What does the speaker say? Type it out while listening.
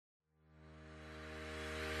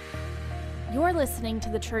You're listening to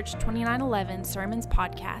the Church 2911 Sermons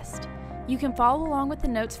Podcast. You can follow along with the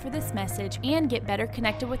notes for this message and get better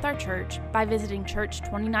connected with our church by visiting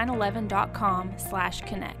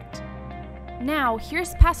church2911.com/connect. Now,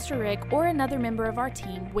 here's Pastor Rick or another member of our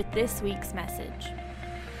team with this week's message.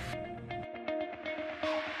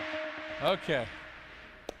 Okay.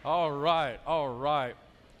 All right.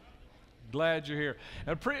 Glad you're here.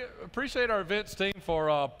 And appreciate our events team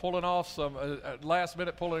for pulling off some, last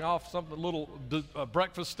minute pulling off some little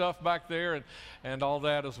breakfast stuff back there and all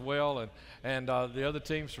that as well. And the other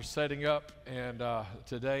teams for setting up and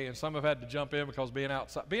today. And some have had to jump in because being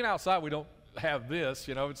outside we don't have this,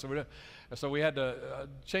 you know. So we had to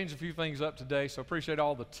change a few things up today. So appreciate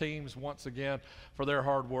all the teams once again for their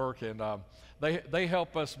hard work. And they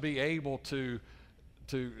help us be able to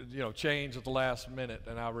change at the last minute,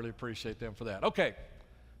 and I really appreciate them for that. Okay,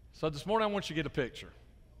 so this morning I want you to get a picture.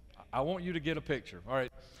 I want you to get a picture. All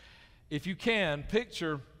right, if you can,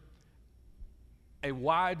 picture a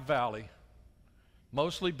wide valley,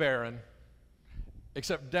 mostly barren,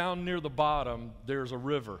 except down near the bottom there's a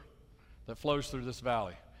river that flows through this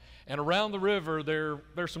valley. And around the river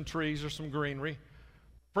there's some trees, there's some greenery.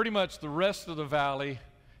 Pretty much the rest of the valley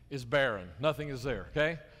is barren. Nothing is there,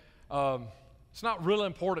 okay? It's not really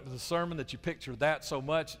important to the sermon that you picture that so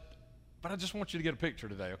much, but I just want you to get a picture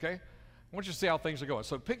today, okay? I want you to see how things are going.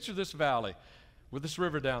 So picture this valley with this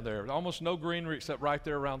river down there. Almost no greenery except right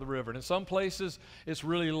there around the river. And in some places, it's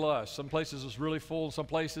really lush. Some places it's really full. Some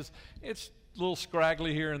places it's a little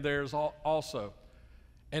scraggly here and there also.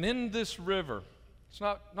 And in this river, it's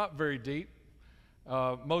not very deep.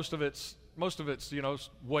 Most of it's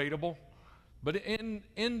wadable. But in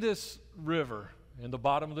this river, in the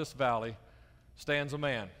bottom of this valley, stands a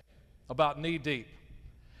man about knee deep.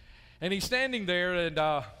 And he's standing there, and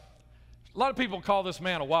a lot of people call this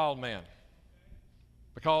man a wild man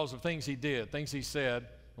because of things he did, things he said,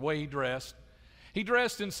 the way he dressed. He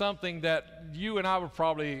dressed in something that you and I would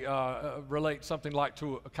probably relate something like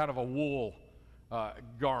to a kind of a wool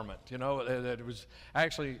garment, you know, that it was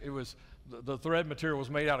the thread material was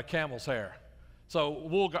made out of camel's hair.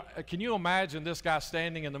 So can you imagine this guy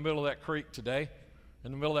standing in the middle of that creek today? In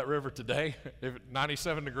the middle of that river today,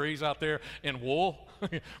 97 degrees out there in wool,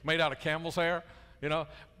 made out of camel's hair, you know,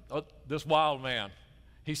 this wild man.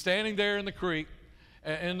 He's standing there in the creek,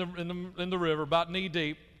 in the river, about knee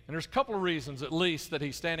deep, and there's a couple of reasons at least that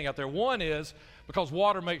he's standing out there. One is because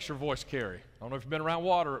water makes your voice carry. I don't know if you've been around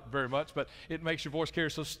water very much, but it makes your voice carry.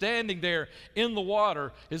 So standing there in the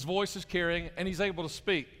water, his voice is carrying, and he's able to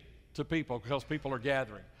speak to people because people are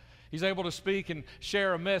gathering. He's able to speak and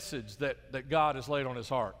share a message that God has laid on his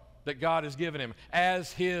heart, that God has given him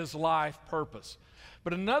as his life purpose.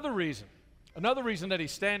 But another reason that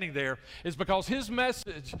he's standing there is because his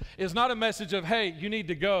message is not a message of, hey, you need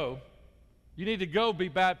to go be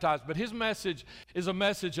baptized, but his message is a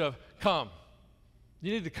message of come.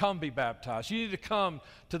 You need to come be baptized. You need to come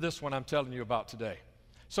to this one I'm telling you about today.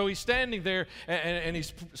 So he's standing there and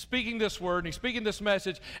he's speaking this word and he's speaking this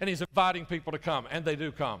message and he's inviting people to come, and they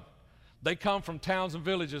do come. They come from towns and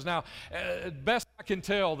villages. Now, best I can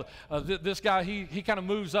tell, this guy, he kind of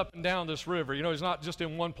moves up and down this river. You know, he's not just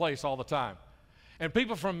in one place all the time. And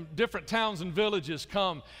people from different towns and villages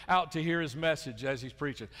come out to hear his message as he's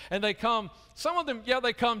preaching. And they come, some of them,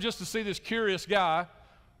 they come just to see this curious guy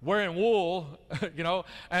wearing wool, you know,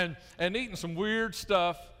 and eating some weird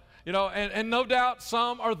stuff, you know, and no doubt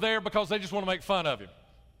some are there because they just want to make fun of him.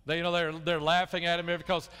 They're laughing at him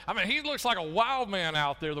because, I mean, he looks like a wild man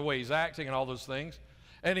out there the way he's acting and all those things.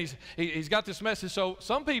 And he's got this message. So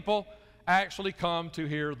some people actually come to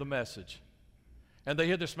hear the message. And they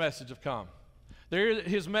hear this message of come. They hear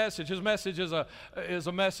his message. His message is a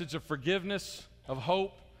message of forgiveness, of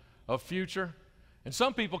hope, of future. And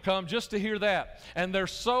some people come just to hear that. And they're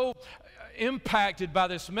so impacted by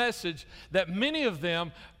this message that many of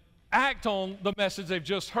them act on the message they've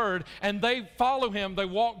just heard, and they follow him. They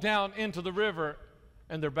walk down into the river,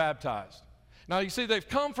 and they're baptized. Now, you see, they've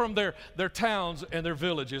come from their towns and their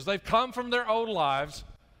villages. They've come from their old lives.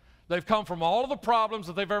 They've come from all of the problems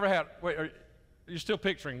that they've ever had. Wait, you're still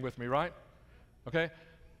picturing with me, right? Okay?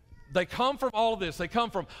 They come from all of this. They come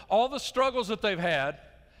from all the struggles that they've had,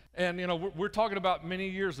 and, you know, we're talking about many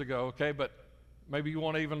years ago, okay, but maybe you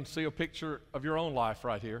want to even see a picture of your own life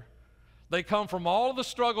right here. They come from all of the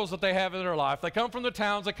struggles that they have in their life. They come from the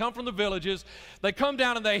towns. They come from the villages. They come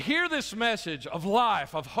down and they hear this message of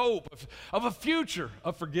life, of hope, of a future,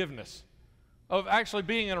 of forgiveness, of actually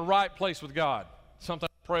being in a right place with God. Something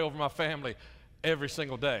I pray over my family every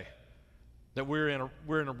single day, that we're in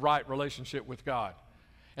a right relationship with God.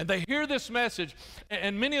 And they hear this message,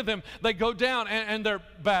 and many of them, they go down and they're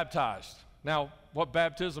baptized. Now, what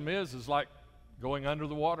baptism is like going under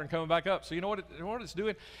the water and coming back up. So you know what it's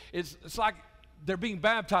doing? It's like they're being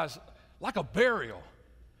baptized like a burial.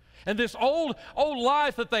 And this old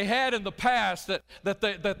life that they had in the past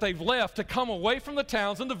that they've left to come away from the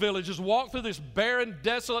towns and the villages, walk through this barren,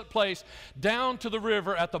 desolate place down to the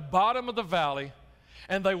river at the bottom of the valley,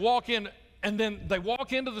 and they walk in, and then they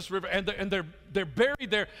walk into this river, and they're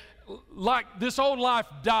buried there like this old life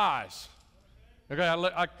dies. Okay,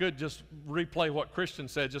 I could just replay what Christian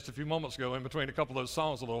said just a few moments ago in between a couple of those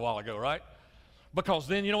songs a little while ago, right? Because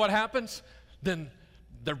then you know what happens? Then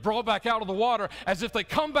they're brought back out of the water as if they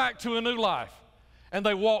come back to a new life. And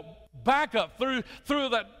they walk back up through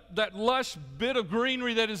that lush bit of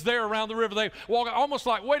greenery that is there around the river. They walk almost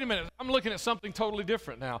like, wait a minute, I'm looking at something totally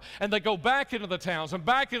different now. And they go back into the towns and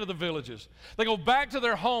back into the villages. They go back to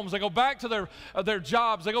their homes. They go back to their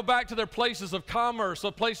jobs. They go back to their places of commerce,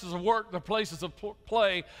 their places of work, their places of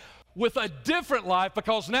play with a different life,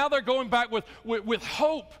 because now they're going back with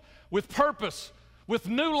hope, with purpose, with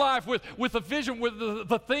new life, with a vision, with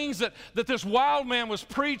the things that this wild man was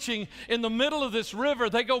preaching in the middle of this river.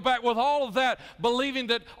 They go back with all of that, believing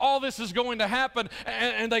that all this is going to happen,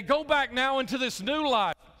 and they go back now into this new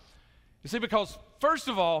life. You see, because first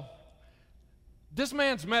of all, this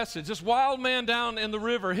man's message, this wild man down in the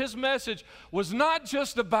river, his message was not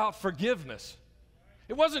just about forgiveness.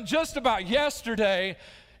 It wasn't just about yesterday,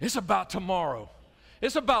 it's about tomorrow.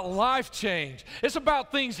 It's about life change. It's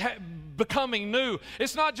about things becoming new.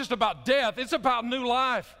 It's not just about death. It's about new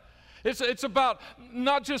life. It's about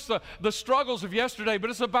not just the struggles of yesterday, but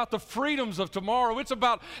it's about the freedoms of tomorrow. It's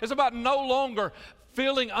about no longer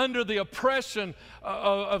feeling under the oppression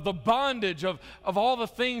of the bondage of all the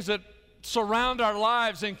things that surround our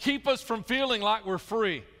lives and keep us from feeling like we're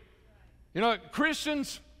free. You know,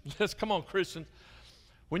 Christians, come on, Christians.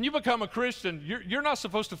 When you become a Christian, you're not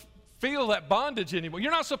supposed to feel that bondage anymore.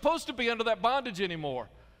 You're not supposed to be under that bondage anymore.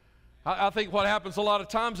 I think what happens a lot of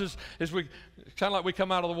times is we kind of like we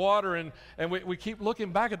come out of the water and we keep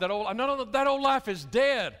looking back at that old life. No, that old life is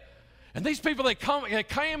dead. And these people, they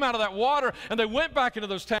came out of that water and they went back into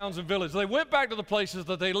those towns and villages. They went back to the places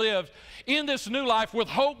that they lived in this new life with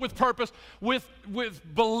hope, with purpose, with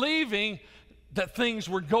believing that things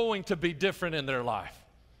were going to be different in their life.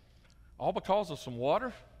 All because of some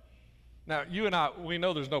water. Now, you and I, we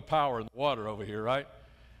know there's no power in the water over here, right?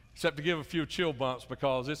 Except to give a few chill bumps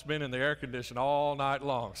because it's been in the air conditioner all night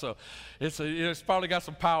long. So it's probably got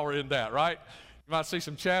some power in that, right? You might see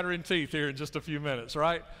some chattering teeth here in just a few minutes,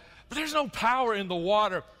 right? But there's no power in the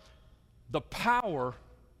water. The power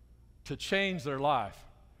to change their life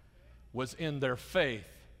was in their faith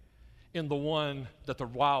in the one that the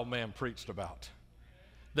wild man preached about.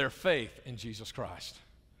 Their faith in Jesus Christ.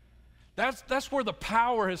 That's where the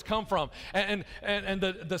power has come from. And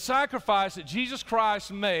the sacrifice that Jesus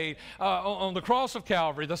Christ made on the cross of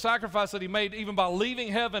Calvary, the sacrifice that he made even by leaving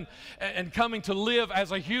heaven and coming to live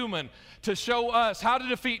as a human to show us how to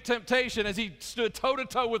defeat temptation as he stood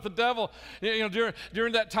toe-to-toe with the devil, you know,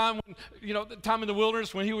 during that time, the time in the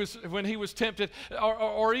wilderness when he was tempted,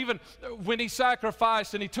 or even when he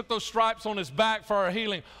sacrificed and he took those stripes on his back for our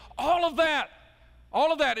healing. All of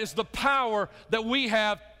that is the power that we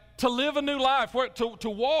have to live a new life, to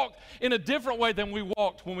walk in a different way than we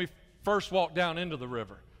walked when we first walked down into the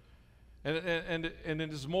river. And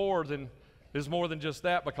it is more than just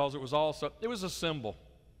that, because it was a symbol.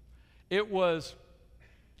 It was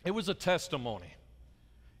a testimony.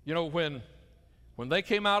 You know, when they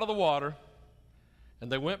came out of the water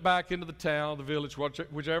and they went back into the town, the village,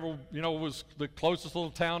 whichever, was the closest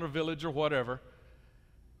little town or village or whatever,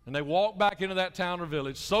 and they walked back into that town or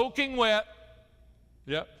village, soaking wet.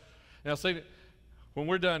 Yep. Now, see, when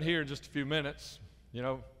we're done here in just a few minutes,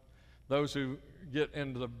 those who get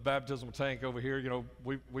into the baptismal tank over here,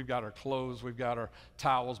 we've got our clothes, we've got our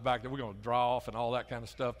towels back there. We're going to draw off and all that kind of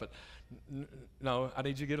stuff. But no, I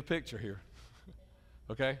need you to get a picture here,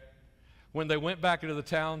 okay? When they went back into the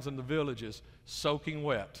towns and the villages, soaking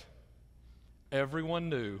wet, everyone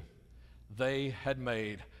knew they had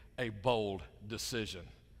made a bold decision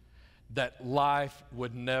that life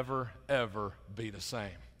would never, ever be the same.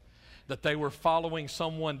 That they were following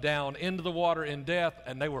someone down into the water in death,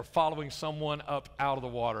 and they were following someone up out of the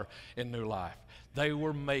water in new life. They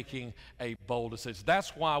were making a bold decision.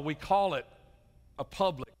 That's why we call it a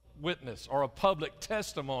public witness or a public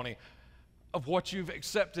testimony of what you've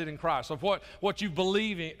accepted in Christ, of what you're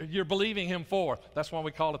believing him for. That's why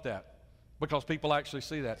we call it that, because people actually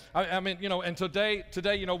see that. I mean, and today,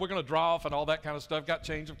 we're going to draw off and all that kind of stuff, got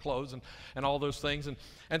change of clothes and all those things.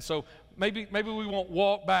 And so maybe we won't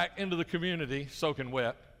walk back into the community soaking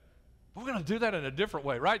wet, But we're going to do that in a different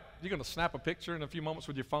way, right? You're going to snap a picture in a few moments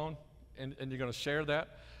with your phone, and you're going to share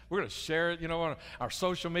that. We're going to share it, on our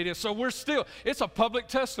social media. So it's a public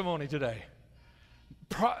testimony today.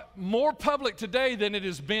 More public today than it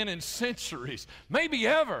has been in centuries, maybe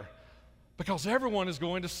ever, because everyone is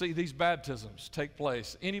going to see these baptisms take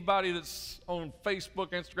place. Anybody that's on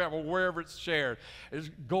Facebook, Instagram, or wherever it's shared is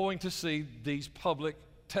going to see these public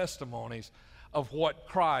testimonies of what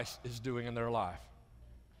Christ is doing in their life.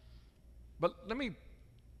 But let me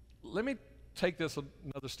take this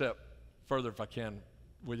another step further if I can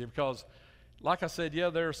with you, because like I said,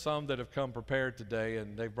 there are some that have come prepared today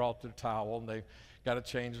and they've brought their towel and they've got to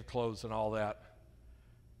change their clothes and all that.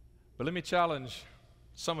 But let me challenge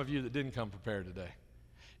some of you that didn't come prepared today.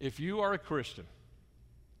 If you are a Christian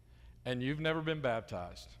and you've never been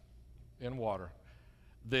baptized in water,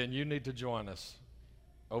 then you need to join us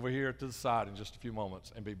over here to the side in just a few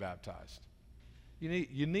moments and be baptized.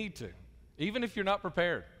 You need to. Even if you're not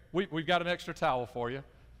prepared, we've got an extra towel for you.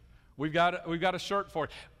 We've got a shirt for you.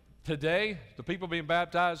 Today, the people being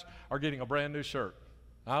baptized are getting a brand new shirt.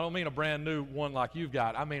 I don't mean a brand new one like you've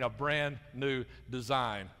got. I mean a brand new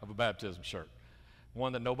design of a baptism shirt.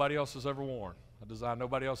 One that nobody else has ever worn. A design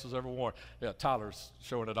nobody else has ever worn. Yeah, Tyler's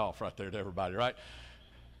showing it off right there to everybody, right?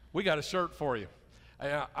 We got a shirt for you.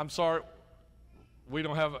 I'm sorry, we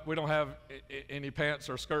don't have any pants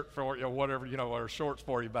or skirt for you or whatever, or shorts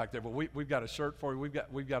for you back there, but we've got a shirt for you.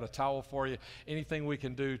 We've got a towel for you. Anything we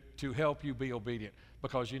can do to help you be obedient,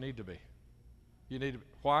 because you need to be. You need to be.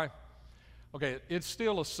 Why? Okay, it's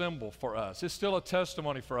still a symbol for us. It's still a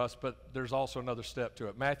testimony for us, but there's also another step to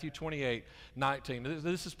it. Matthew 28:19.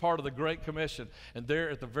 This is part of the Great Commission. And there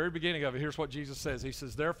at the very beginning of it, here's what Jesus says. He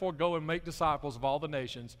says, "Therefore go and make disciples of all the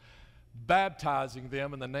nations, baptizing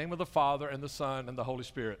them in the name of the Father and the Son and the Holy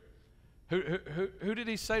Spirit." Who did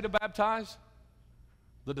he say to baptize?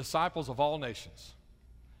 The disciples of all nations.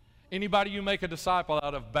 Anybody you make a disciple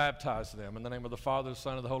out of, baptize them in the name of the Father, the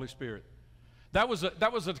Son, and the Holy Spirit. That was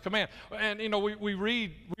a command. And, we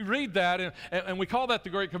read that, and we call that the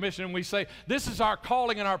Great Commission, and we say, this is our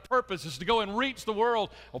calling and our purpose is to go and reach the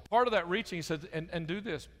world. Well, part of that reaching, he said, and do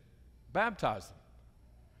this, baptize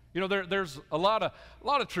them. There's a lot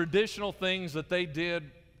of traditional things that they did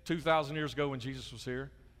 2,000 years ago when Jesus was here.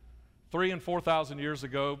 3,000 and 4,000 years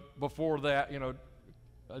ago, before that,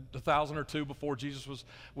 1,000 or two before Jesus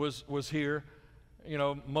was here.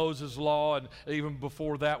 Moses' law, and even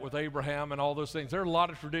before that with Abraham and all those things. There are a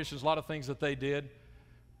lot of traditions, a lot of things that they did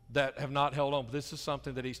that have not held on. But this is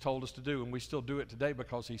something that he's told us to do, and we still do it today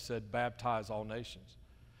because he said, baptize all nations.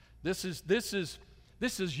 This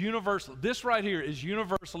is universal. This right here is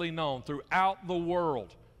universally known throughout the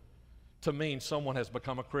world to mean someone has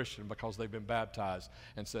become a Christian because they've been baptized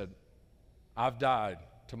and said, I've died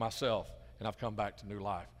to myself and I've come back to new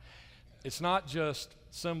life. It's not just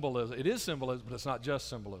symbolism. It is symbolism, but it's not just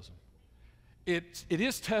symbolism. It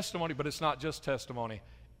is testimony, but it's not just testimony.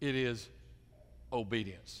 It is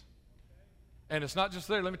obedience. And it's not just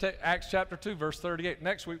there. Let me take Acts chapter 2, verse 38.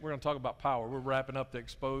 Next week, we're going to talk about power. We're wrapping up the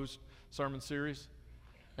Exposed sermon series.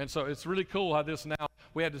 And so it's really cool how this now,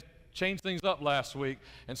 we had to change things up last week,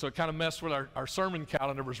 and so it kind of messed with our sermon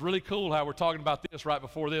calendar. It was really cool how we're talking about this right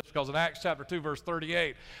before this, because in Acts chapter 2, verse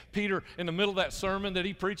 38, Peter, in the middle of that sermon that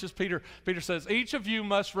he preaches, Peter says, each of you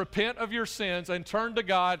must repent of your sins and turn to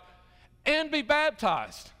God and be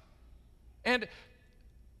baptized. And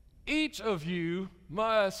each of you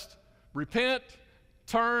must repent,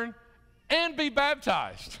 turn, and be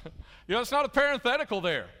baptized. It's not a parenthetical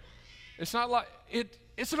there. It's not like,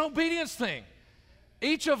 it's an obedience thing.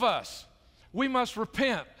 Each of us, we must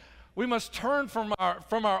repent. We must turn from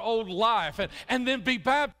our old life and then be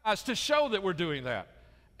baptized to show that we're doing that.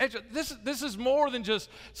 This is more than just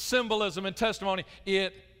symbolism and testimony.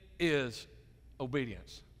 It is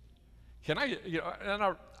obedience. Can I,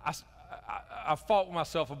 and I fought with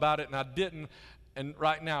myself about it, and I didn't. And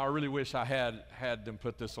right now, I really wish I had them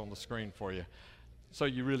put this on the screen for you, so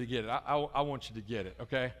you really get it. I want you to get it,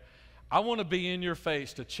 okay? I want to be in your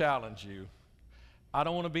face to challenge you. I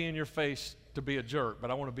don't want to be in your face to be a jerk, but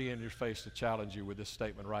I want to be in your face to challenge you with this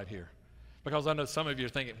statement right here. Because I know some of you are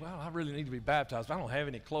thinking, well, I really need to be baptized. I don't have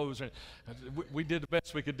any clothes. We did the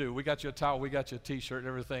best we could do. We got you a towel, we got you a T-shirt, and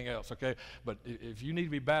everything else, okay? But if you need to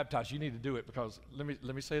be baptized, you need to do it, because let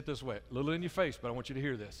me say it this way, a little in your face, but I want you to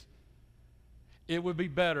hear this. It would be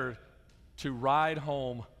better to ride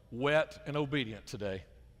home wet and obedient today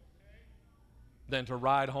than to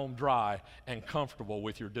ride home dry and comfortable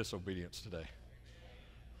with your disobedience today.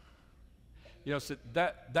 So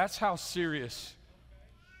that's how serious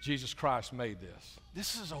Jesus Christ made this.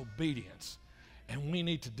 This is obedience, and we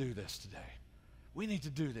need to do this today. We need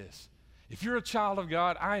to do this. If you're a child of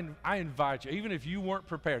God, I invite you, even if you weren't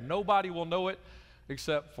prepared, nobody will know it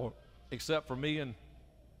except for me and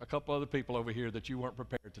a couple other people over here that you weren't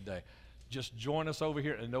prepared today. Just join us over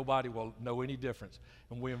here and nobody will know any difference.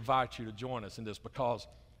 And we invite you to join us in this because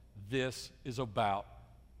this is about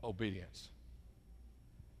obedience.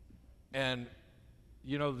 And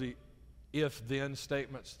you know the if-then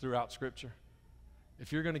statements throughout Scripture?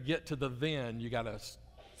 If you're going to get to the then, you got to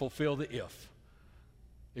fulfill the if.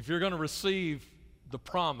 If you're going to receive the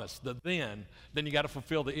promise, the then you got to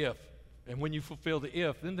fulfill the if. And when you fulfill the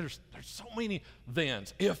if, then there's so many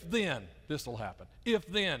thens. If then, this will happen. If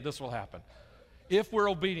then, this will happen. If we're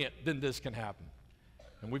obedient, then this can happen.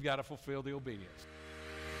 And we've got to fulfill the obedience.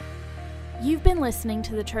 You've been listening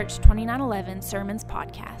to the Church 2911 Sermons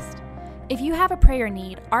podcast. If you have a prayer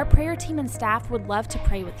need, our prayer team and staff would love to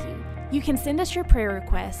pray with you. You can send us your prayer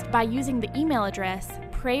request by using the email address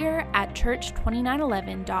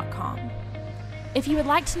prayer@church2911.com. If you would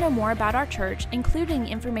like to know more about our church, including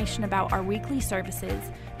information about our weekly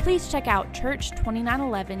services, please check out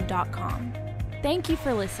church2911.com. Thank you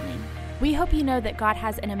for listening. We hope you know that God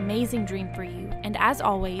has an amazing dream for you, and as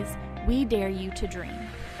always, we dare you to dream.